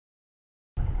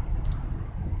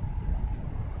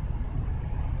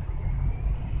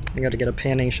I gotta get a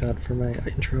panning shot for my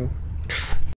intro.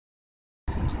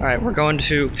 Alright, we're going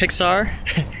to Pixar.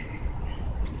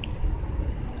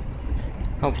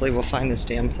 Hopefully we'll find this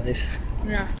damn place.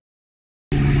 Yeah.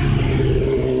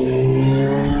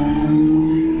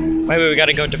 Maybe we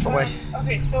gotta go a different way.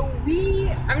 Okay, so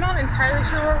I'm not entirely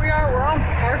sure where we are. We're on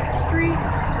Park Street,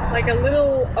 like a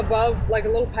little above, like a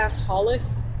little past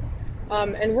Hollis.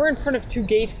 And we're in front of two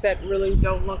gates that really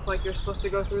don't look like you're supposed to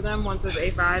go through them. One says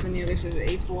A5 and the other says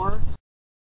A4.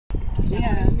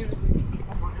 Yeah.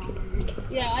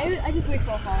 Yeah, I just wait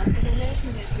for a Hollis, but then there's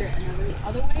going to get another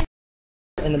other way.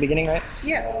 In the beginning, right?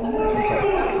 Yeah.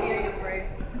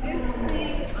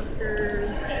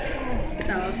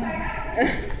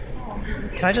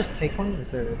 Can I just take one? Is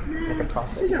there like a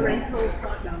process?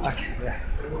 Okay, yeah.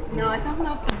 No, I don't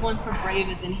know if the one for Brave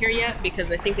is in here yet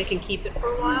because I think they can keep it for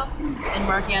a while. And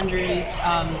Mark Andrews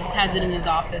has it in his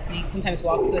office, and he sometimes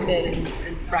walks with it and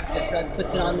breakfast. So like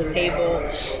puts it on the table, or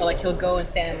like he'll go and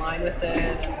stand in line with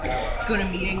it, and like, go to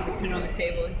meetings and put it on the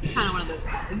table. He's kind of one of those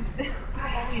guys.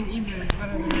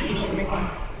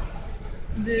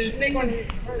 The big one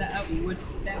that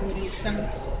would be some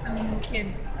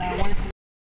kid wanted to.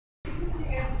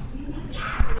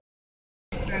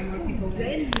 More people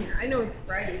in. I know it's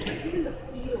Friday, but even the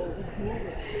field is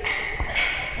moving.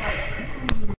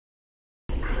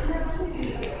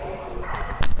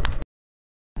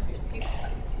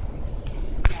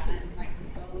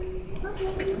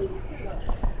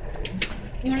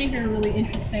 You want to hear a really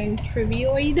interesting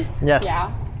trivioid? Yes.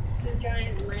 Yeah. This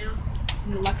giant lamp,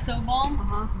 the Luxo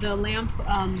bulb. The lamp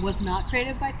was not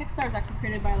created by Pixar. It was actually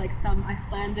created by like some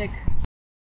Icelandic.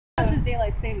 It's just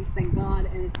daylight savings, thank God,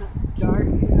 and it's not dark.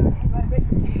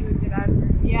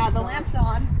 Yeah, the lamp's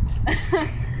on.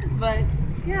 But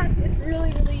yeah, it's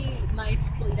really, really nice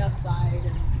to eat outside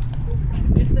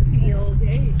and just the field.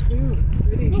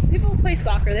 People play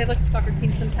soccer. They have like a soccer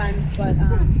team sometimes, but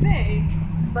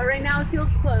but right now the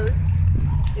field's closed.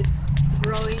 It's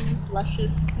growing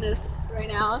lusciousness right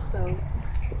now, so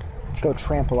Let's go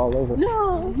trample all over.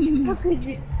 no. How could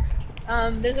you?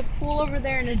 There's a pool over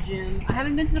there and a gym. I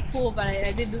haven't been to the pool, but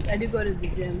I do go to the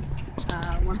gym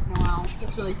once in a while.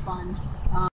 It's really fun.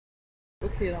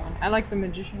 What's the other one? I like the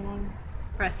magician one.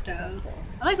 Presto.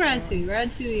 I like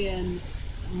Ratatouille and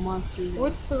Monsters.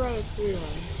 What's the Ratatouille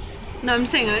one? No, I'm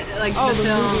saying like Oh, the the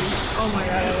film. movie. Oh my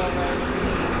god, I love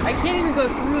Ratatouille. I can't even go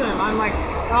through them. I'm like,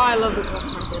 oh, I love this one.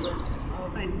 It's my favorite.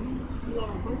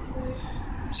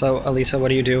 So, Alisa, what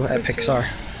do you do at Pixar?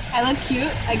 I look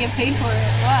cute. I get paid for it.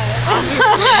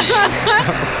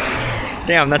 What?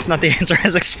 Damn, that's not the answer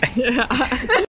as expected. Yeah.